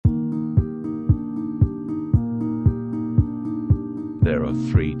There are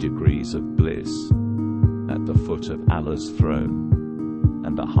 3 degrees of bliss at the foot of Allah's throne,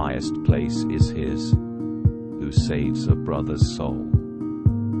 and the highest place is his who saves a brother's soul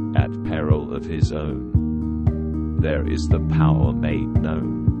at peril of his own. There is the power made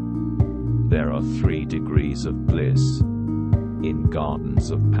known. There are 3 degrees of bliss in gardens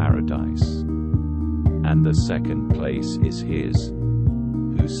of paradise, and the second place is his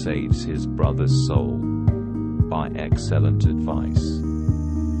who saves his brother's soul by excellent advice.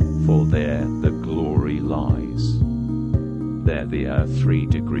 For there the glory lies. There are 3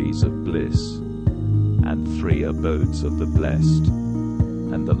 degrees of bliss, and 3 abodes of the blessed,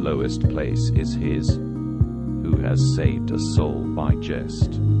 and the lowest place is his who has saved a soul by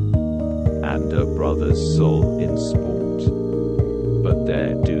jest, and a brother's soul in sport. But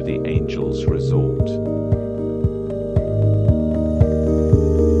there do the angels resort.